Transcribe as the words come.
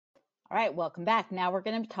All right, welcome back. Now we're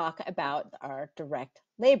going to talk about our direct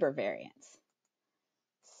labor variance.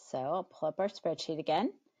 So I'll pull up our spreadsheet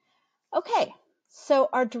again. Okay, so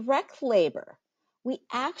our direct labor, we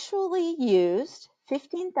actually used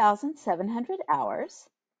 15,700 hours.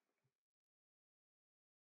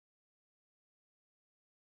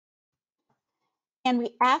 And we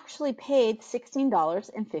actually paid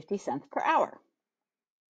 $16.50 per hour.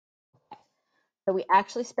 So we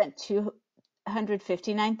actually spent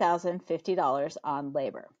 $259,050 on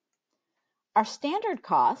labor. Our standard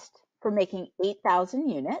cost for making 8,000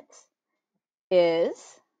 units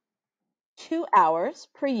is 2 hours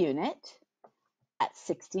per unit at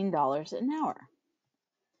 $16 an hour.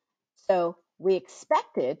 So we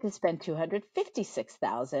expected to spend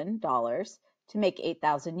 $256,000 to make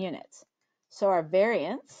 8,000 units. So our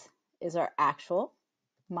variance is our actual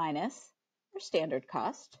minus our standard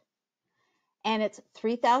cost. And it's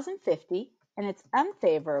 $3,050, and it's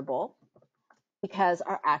unfavorable because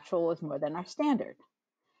our actual was more than our standard.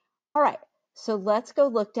 All right, so let's go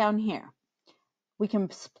look down here. We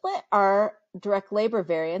can split our direct labor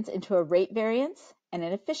variance into a rate variance and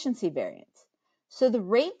an efficiency variance. So the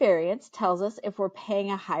rate variance tells us if we're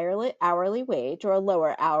paying a higher hourly wage or a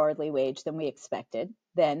lower hourly wage than we expected,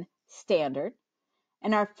 than standard.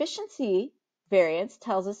 And our efficiency variance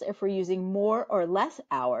tells us if we're using more or less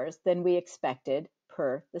hours than we expected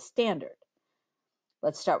per the standard.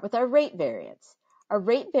 Let's start with our rate variance. Our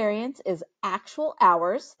rate variance is actual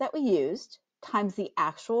hours that we used times the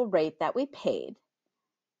actual rate that we paid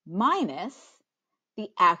minus the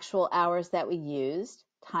actual hours that we used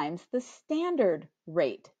times the standard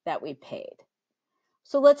rate that we paid.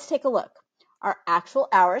 So let's take a look. Our actual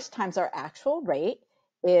hours times our actual rate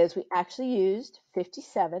is we actually used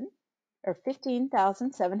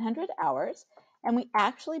 15,700 hours, and we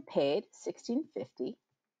actually paid $16.50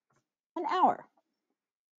 an hour.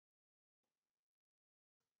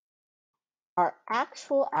 Our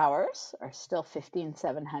actual hours are still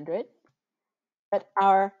 15,700, but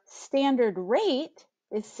our standard rate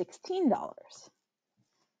is $16.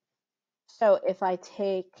 So if I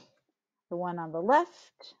take the one on the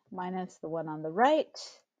left minus the one on the right,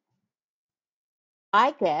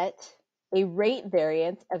 I get a rate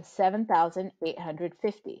variance of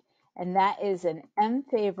 7,850, and that is an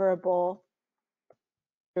unfavorable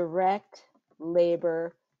direct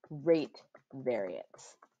labor rate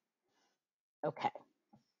variance. Okay.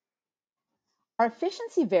 Our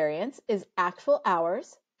efficiency variance is actual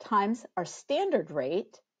hours times our standard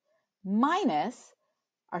rate minus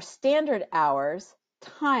our standard hours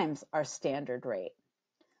times our standard rate.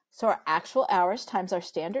 So our actual hours times our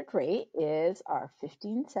standard rate is our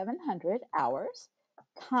 15,700 hours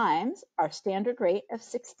times our standard rate of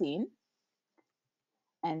 16.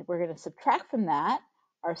 And we're going to subtract from that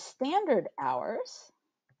our standard hours,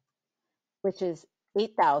 which is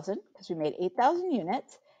 8,000, because we made 8,000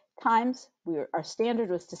 units, times our standard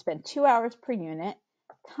was to spend 2 hours per unit,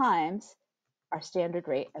 times our standard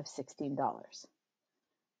rate of $16.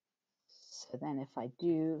 So then if I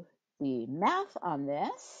do the math on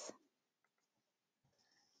this,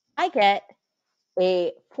 I get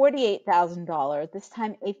a $48,000, this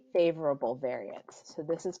time a favorable variance. So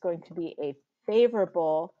this is going to be a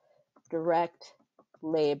favorable direct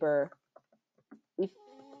labor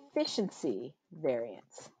efficiency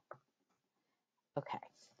variance. Okay,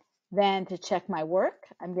 then to check my work,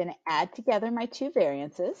 I'm going to add together my two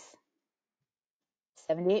variances,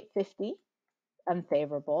 7,850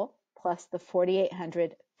 unfavorable plus the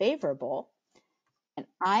 4,800 favorable, and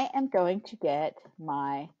I am going to get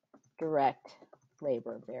my direct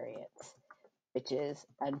labor variance, which is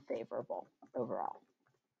unfavorable overall.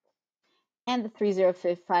 And the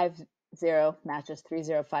 3050 matches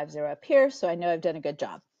 3050 up here, so I know I've done a good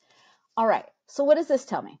job. All right, so what does this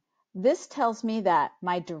tell me? This tells me that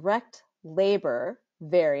my direct labor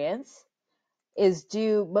variance is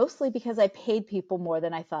due mostly because I paid people more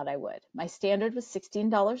than I thought I would. My standard was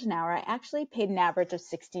 $16 an hour. I actually paid an average of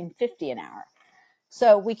 $16.50 an hour.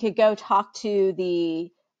 So we could go talk to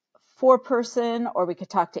the foreperson, or we could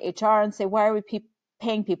talk to HR and say, why are we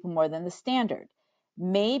paying people more than the standard?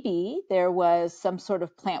 Maybe there was some sort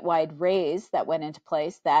of plant-wide raise that went into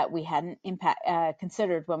place that we hadn't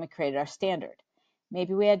considered when we created our standard.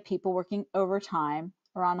 Maybe we had people working overtime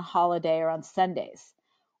or on a holiday or on Sundays.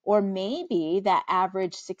 Or maybe that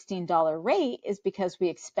average $16 rate is because we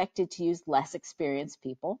expected to use less experienced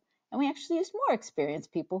people, and we actually used more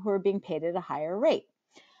experienced people who are being paid at a higher rate.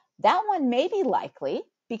 That one may be likely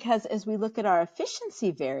because as we look at our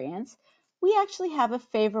efficiency variance, we actually have a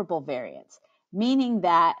favorable variance, meaning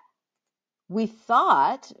that we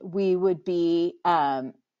thought we would be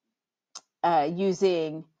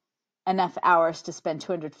using enough hours to spend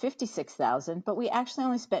 256,000, but we actually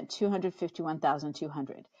only spent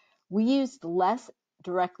 251,200. We used less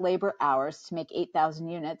direct labor hours to make 8,000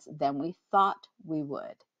 units than we thought we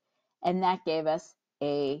would. And that gave us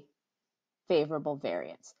a favorable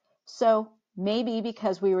variance. So maybe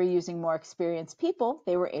because we were using more experienced people,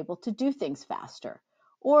 they were able to do things faster.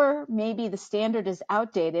 Or maybe the standard is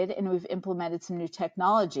outdated and we've implemented some new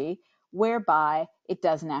technology whereby it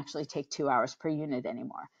doesn't actually take 2 hours per unit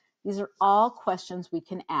anymore. These are all questions we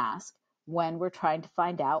can ask when we're trying to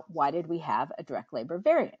find out why did we have a direct labor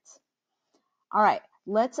variance. All right,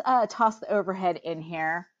 let's toss the overhead in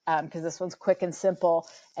here because this one's quick and simple,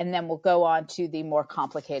 and then we'll go on to the more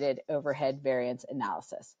complicated overhead variance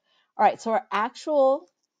analysis. All right, so our actual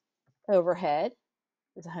overhead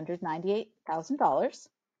is $198,000.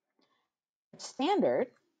 Standard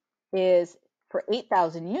is for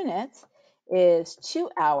 8,000 units is 2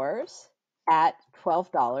 hours at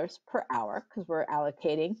 $12 per hour because we're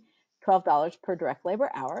allocating $12 per direct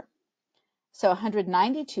labor hour. So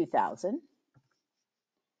 192,000.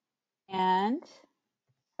 And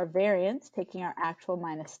our variance, taking our actual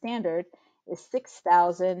minus standard, is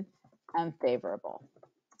 6,000 unfavorable.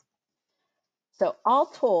 So all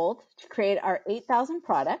told, to create our 8,000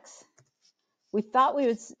 products, we thought we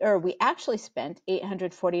would, or we actually spent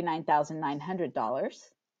 $849,900.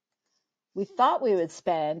 We thought we would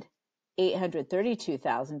spend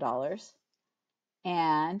 $832,000,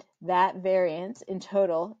 and that variance in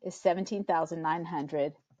total is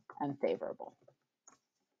 17,900 unfavorable.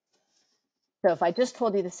 So if I just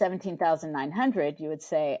told you the 17,900, you would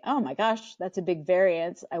say, oh my gosh, that's a big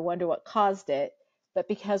variance. I wonder what caused it. But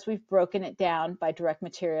because we've broken it down by direct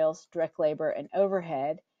materials, direct labor, and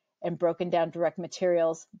overhead, and broken down direct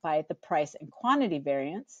materials by the price and quantity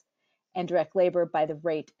variance, and direct labor by the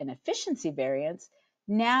rate and efficiency variance,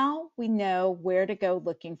 now we know where to go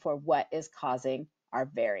looking for what is causing our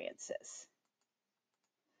variances.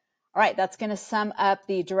 All right, that's going to sum up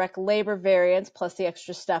the direct labor variance plus the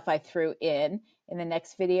extra stuff I threw in. In the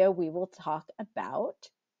next video, we will talk about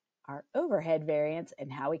our overhead variance and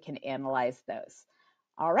how we can analyze those.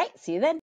 All right, see you then.